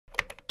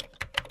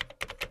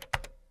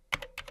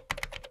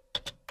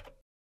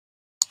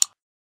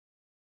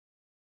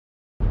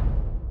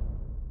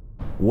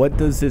What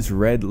does this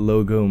red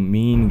logo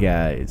mean,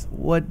 guys?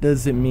 What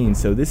does it mean?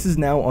 So this is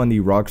now on the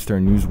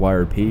Rockstar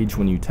Newswire page.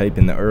 When you type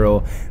in the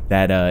URL,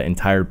 that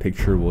entire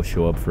picture will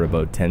show up for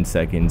about 10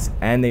 seconds.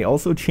 And they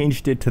also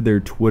changed it to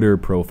their Twitter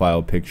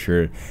profile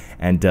picture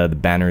and the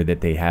banner that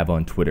they have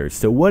on Twitter.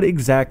 So what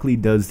exactly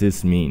does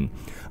this mean?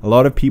 A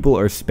lot of people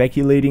are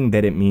speculating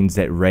that it means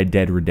that Red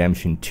Dead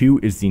Redemption 2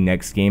 is the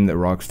next game that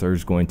Rockstar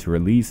is going to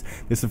release.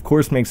 This of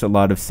course makes a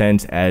lot of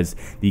sense, as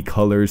the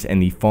colors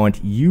and the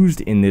font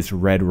used in this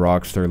red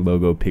Rockstar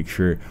logo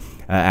picture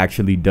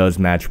actually does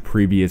match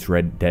previous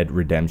Red Dead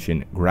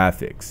Redemption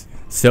graphics.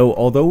 So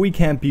although we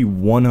can't be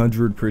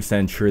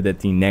 100% sure that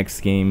the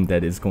next game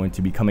that is going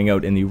to be coming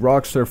out in the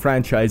Rockstar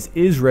franchise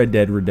is Red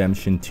Dead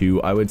Redemption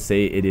 2, I would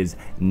say it is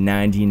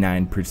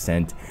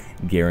 99%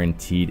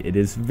 guaranteed. It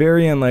is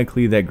very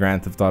unlikely that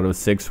Grand Theft Auto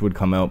 6 would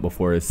come out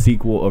before a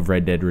sequel of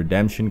Red Dead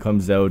Redemption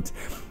comes out,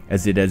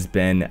 as it has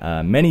been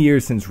many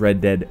years since Red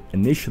Dead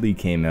initially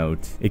came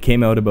out. It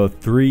came out about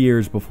 3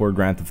 years before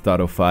Grand Theft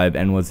Auto 5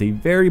 and was a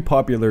very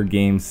popular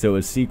game, so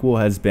a sequel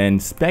has been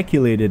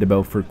speculated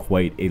about for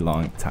quite a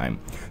long time.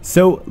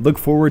 So look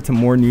forward to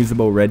more news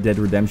about Red Dead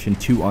Redemption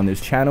 2 on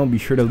this channel. Be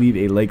sure to leave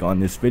a like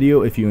on this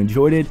video if you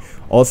enjoyed it.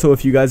 Also,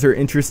 if you guys are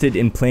interested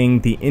in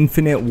playing the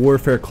Infinite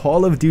Warfare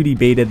Call of Duty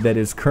beta that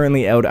is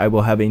currently out, I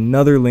will have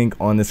another link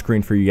on the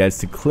screen for you guys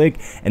to click,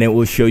 and it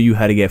will show you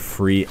how to get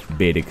free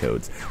beta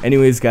codes.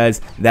 Anyways guys,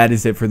 that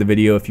is it for the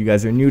video. If you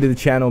guys are new to the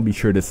channel, be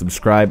sure to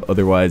subscribe.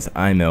 Otherwise,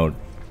 I'm out.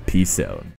 Peace out.